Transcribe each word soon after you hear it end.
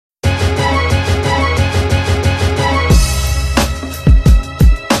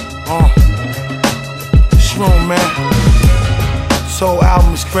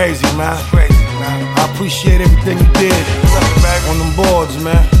album is crazy, man. I appreciate everything you did on them boards,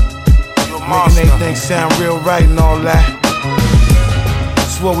 man. Making everything sound real right and all that.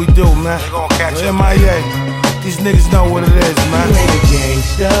 That's what we do, man. MIA, these niggas know what it is, man. You ain't a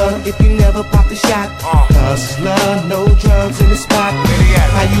gangster if you never pop the shot. Hustler, no drugs in the spot.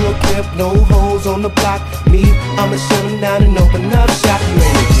 How you a pimp, no hoes on the block. Me, I'ma shut them down and open up shop. You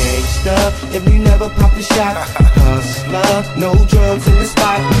ain't a gangster if you never pop the shot. Hustler, no drugs in the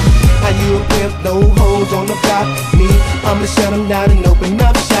spot. How you a pimp, no hoes on the block. Me, I'ma shut them down and open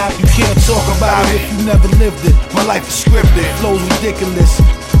up shop. You can't talk about it if you never lived it. My life is scripted, flows ridiculous.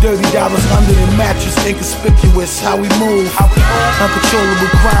 $30 under the mattress, inconspicuous. How we move,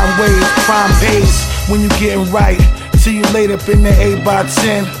 uncontrollable crime waves. Crime pays when you getting right. See you later up in the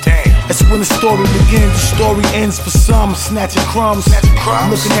 8x10. That's when the story begins. The story ends for some, snatching crumbs.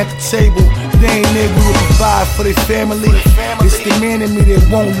 Looking at the table, they ain't able to provide for their family. It's the man in me that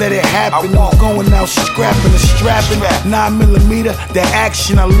won't let it happen. I'm going out scrapping and strapping. 9mm, the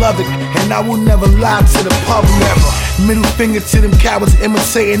action, I love it. And I will never lie to the public. Middle finger to them cowards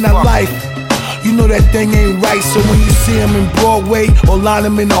imitating our life. You know that thing ain't right, so when you see him in Broadway, or line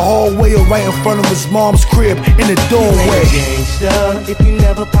him in the hallway, or right in front of his mom's crib in the doorway. You ain't a gangster if you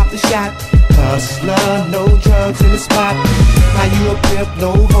never pop the shot. Hustler, no drugs in the spot. How you a pimp,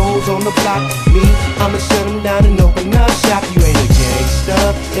 no hoes on the block. Me, I'ma shut them down and open up shop. You ain't a gangster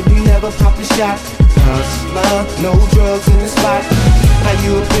if you never pop the shot. Hustler, no drugs in the spot. How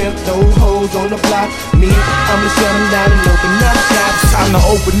you a pimp, no hoes on the block. Me, I'ma shut them down and open up shop. Time to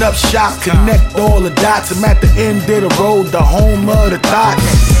open up shop, connect all the dots. I'm at the end of the road, the home of the thoughts.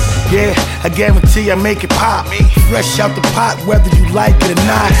 Yeah, I guarantee I make it pop. Fresh out the pot, whether you like it or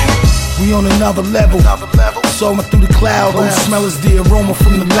not. We on another level, soaring through the cloud. All you smell is the aroma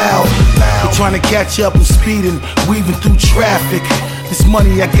from the loud. We're trying to catch up and speeding, weaving through traffic. This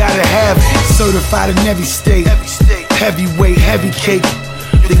money I gotta have it, certified in every state. Heavyweight, heavy cake,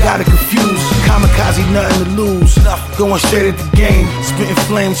 they got it confused. Kamikaze, nothing to lose. Going straight at the game, spitting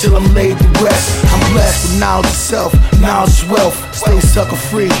flames till I'm laid to rest. I'm blessed with knowledge of self, knowledge is wealth. Stay sucker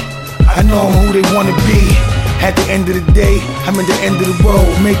free, I know I'm who they wanna be. At the end of the day, I'm at the end of the road,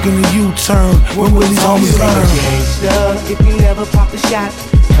 making a U-turn. When will these homies learn? You ain't a gangster if you never pop the shot.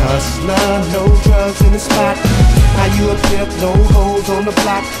 Hustler, no drugs in the spot. How you a pimp, no hoes on the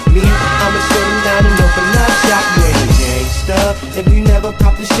block. Me, I'ma shut them down and open up shop. You ain't a gangster if you never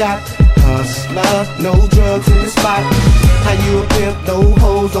pop the shot. Hustler, no drugs in the spot. How you a pimp, no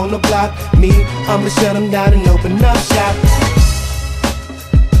hoes on the block. Me, I'ma shut them down and open up shop.